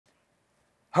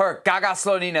Gaga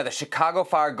Slonina, the Chicago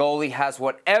Fire goalie, has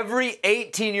what every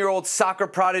 18-year-old soccer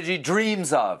prodigy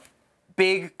dreams of.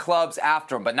 Big clubs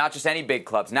after him, but not just any big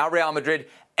clubs. Now Real Madrid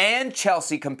and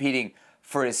Chelsea competing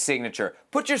for his signature.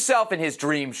 Put yourself in his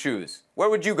dream shoes. Where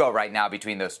would you go right now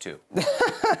between those two?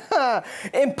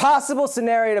 Impossible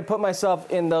scenario to put myself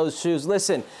in those shoes.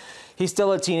 Listen, he's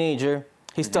still a teenager.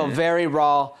 He's still very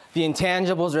raw. The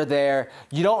intangibles are there.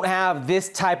 You don't have this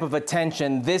type of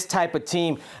attention, this type of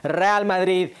team, Real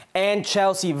Madrid and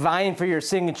Chelsea vying for your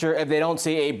signature if they don't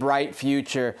see a bright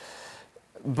future.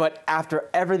 But after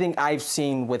everything I've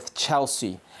seen with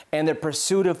Chelsea and their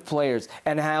pursuit of players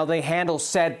and how they handle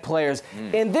said players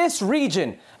in this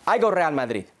region, I go Real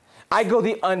Madrid. I go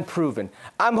the unproven.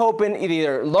 I'm hoping it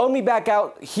either loan me back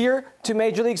out here to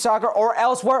Major League Soccer or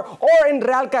elsewhere, or in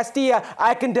Real Castilla,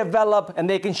 I can develop and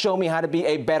they can show me how to be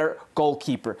a better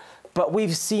goalkeeper. But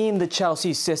we've seen the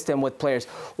Chelsea system with players.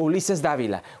 Ulises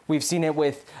Davila, we've seen it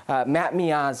with Matt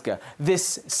Miazga.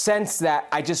 This sense that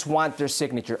I just want their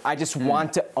signature. I just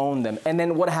want to own them. And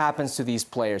then what happens to these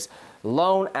players?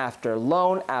 Loan after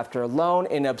loan after loan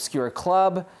in an obscure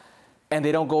club, and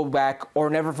they don't go back or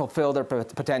never fulfill their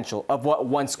potential of what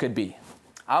once could be.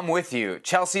 I'm with you.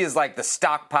 Chelsea is like the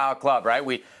stockpile club, right?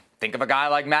 We think of a guy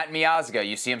like Matt Miazga.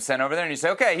 You see him sent over there and you say,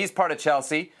 okay, he's part of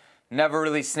Chelsea. Never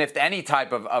really sniffed any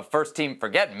type of first team,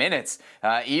 forget minutes,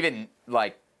 even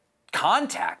like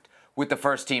contact with the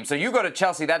first team. So you go to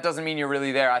Chelsea, that doesn't mean you're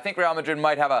really there. I think Real Madrid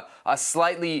might have a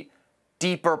slightly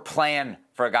deeper plan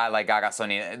for a guy like Gaga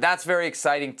Slonina. That's very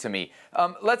exciting to me.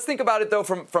 Let's think about it, though,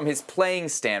 from his playing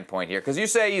standpoint here, because you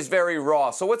say he's very raw.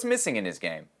 So what's missing in his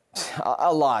game?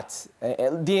 A lot.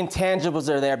 The intangibles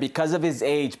are there because of his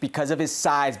age, because of his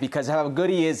size, because of how good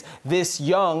he is this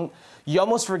young. You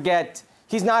almost forget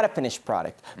he's not a finished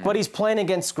product, but he's playing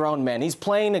against grown men. He's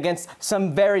playing against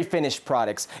some very finished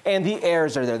products, and the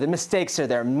errors are there. The mistakes are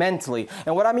there mentally.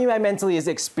 And what I mean by mentally is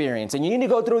experience. And you need to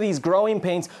go through these growing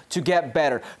pains to get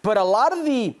better. But a lot of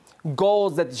the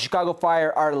goals that the Chicago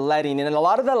Fire are letting in and a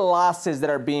lot of the losses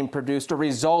that are being produced or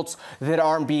results that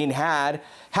aren't being had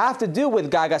have to do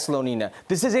with Gaga Slonina.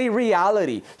 This is a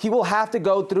reality. He will have to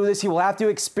go through this. He will have to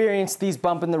experience these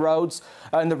bumps in the road,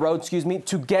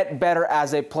 to get better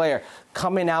as a player.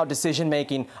 Coming out,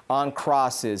 decision-making on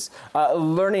crosses,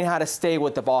 learning how to stay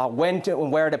with the ball, when to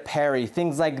and where to parry.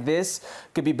 Things like this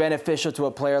could be beneficial to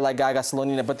a player like Gaga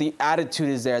Slonina, but the attitude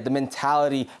is there, the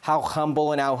mentality, how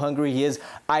humble and how hungry he is,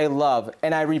 I love.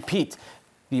 And I repeat,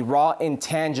 the raw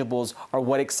intangibles are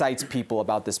what excites people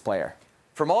about this player.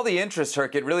 From all the interest,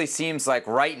 Herc, it really seems like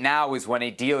right now is when a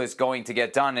deal is going to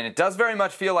get done. And it does very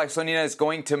much feel like Slonina is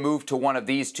going to move to one of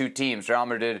these two teams, Real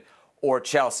Madrid or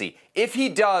Chelsea. If he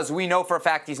does, we know for a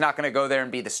fact he's not going to go there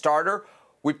and be the starter.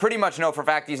 We pretty much know for a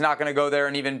fact he's not going to go there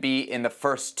and even be in the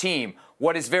first team.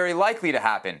 What is very likely to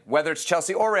happen, whether it's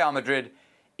Chelsea or Real Madrid,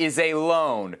 is a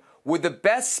loan. Would the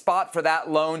best spot for that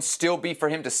loan still be for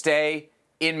him to stay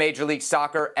in Major League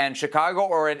Soccer and Chicago?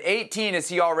 Or at 18, is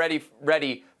he already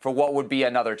ready for what would be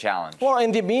another challenge? Well,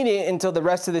 in the immediate, until the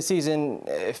rest of the season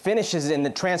finishes and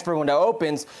the transfer window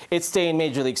opens, it's stay in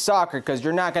Major League Soccer because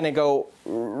you're not going to go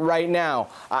right now,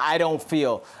 I don't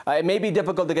feel. It may be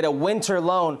difficult to get a winter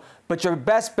loan, but your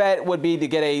best bet would be to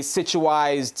get a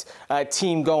situated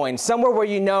team going. Somewhere where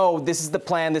you know this is the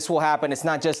plan, this will happen. It's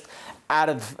not just out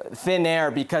of thin air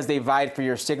because they vied for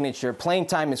your signature. Playing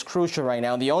time is crucial right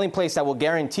now. The only place that will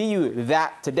guarantee you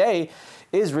that today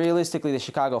is realistically the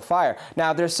Chicago Fire.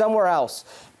 Now, if there's somewhere else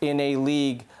in a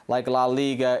league like La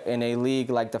Liga, in a league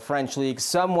like the French League,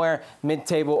 somewhere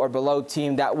mid-table or below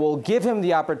team that will give him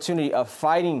the opportunity of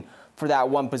fighting for that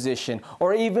one position,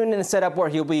 or even in a setup where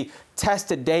he'll be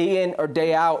tested day in or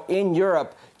day out in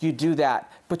Europe, you do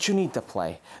that. But you need to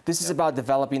play. This is about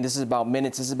developing. This is about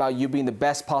minutes. This is about you being the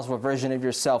best possible version of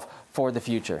yourself for the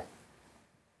future.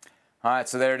 All right,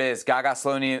 so there it is. Gaga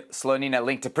Slonina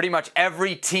linked to pretty much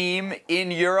every team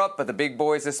in Europe, but the big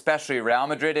boys especially, Real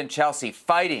Madrid and Chelsea,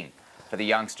 fighting for the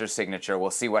youngster's signature. We'll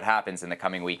see what happens in the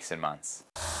coming weeks and months.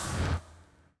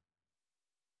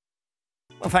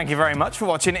 Well, thank you very much for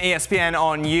watching ESPN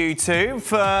on YouTube.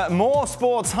 For more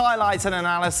sports highlights and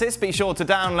analysis, be sure to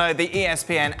download the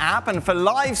ESPN app. And for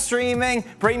live streaming,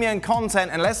 premium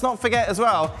content, and let's not forget as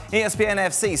well, ESPN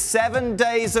FC 7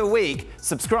 days a week.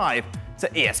 Subscribe to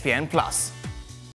ESPN+.